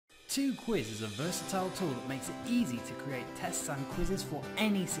2Quiz is a versatile tool that makes it easy to create tests and quizzes for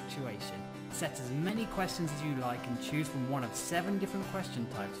any situation. Set as many questions as you like and choose from one of 7 different question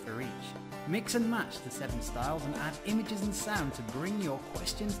types for each. Mix and match the 7 styles and add images and sound to bring your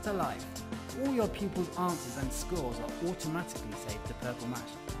questions to life. All your pupils' answers and scores are automatically saved to Purple Mash,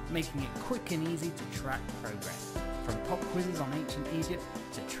 making it quick and easy to track progress. From pop quizzes on ancient Egypt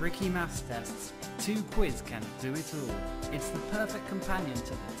to tricky maths tests, 2Quiz can do it all. It's the perfect companion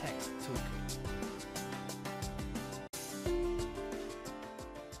to the text toolkit.